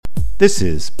This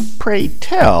is Pray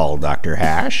Tell, Dr.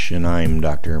 Hash, and I'm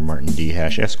Dr. Martin D.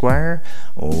 Hash, Esquire,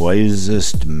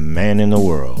 wisest man in the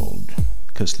world.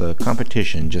 'Cause the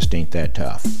competition just ain't that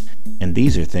tough. And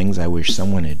these are things I wish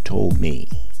someone had told me.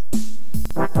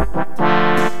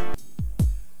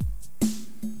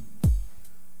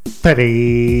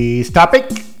 Today's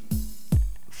topic: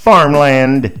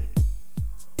 farmland.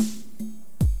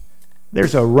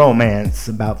 There's a romance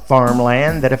about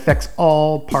farmland that affects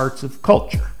all parts of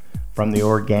culture, from the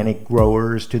organic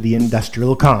growers to the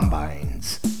industrial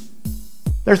combines.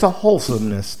 There's a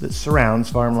wholesomeness that surrounds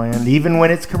farmland, even when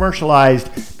it's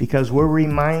commercialized, because we're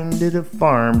reminded of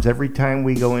farms every time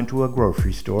we go into a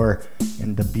grocery store,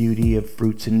 and the beauty of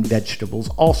fruits and vegetables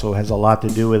also has a lot to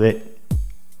do with it.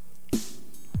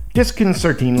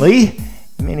 Disconcertingly,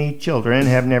 many children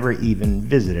have never even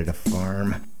visited a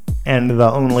farm, and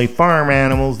the only farm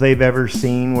animals they've ever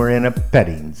seen were in a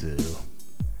petting zoo.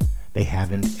 They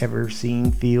haven't ever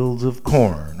seen fields of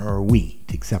corn or wheat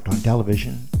except on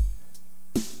television.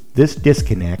 This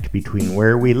disconnect between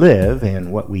where we live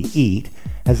and what we eat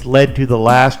has led to the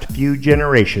last few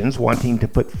generations wanting to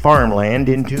put farmland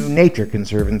into nature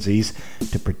conservancies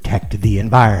to protect the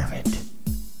environment.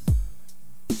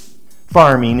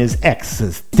 Farming is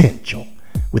existential.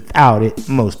 Without it,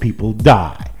 most people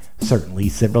die. Certainly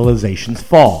civilizations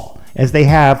fall, as they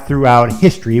have throughout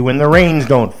history when the rains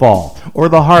don't fall or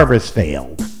the harvest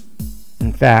failed.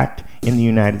 In fact, in the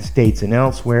United States and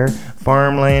elsewhere,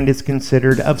 farmland is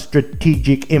considered of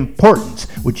strategic importance,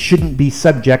 which shouldn't be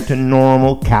subject to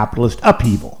normal capitalist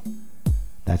upheaval.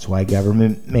 That's why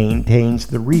government maintains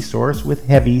the resource with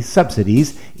heavy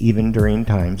subsidies even during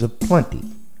times of plenty.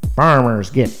 Farmers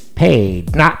get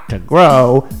paid not to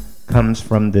grow comes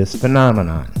from this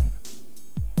phenomenon.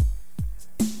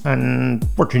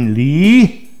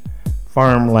 Unfortunately,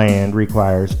 farmland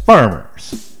requires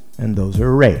farmers, and those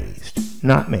are raised,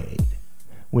 not made.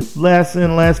 With less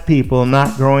and less people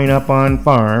not growing up on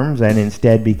farms and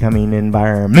instead becoming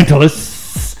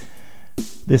environmentalists,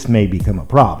 this may become a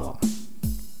problem.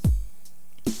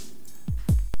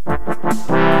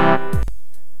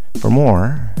 For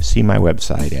more, see my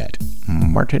website at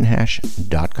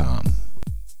martinhash.com.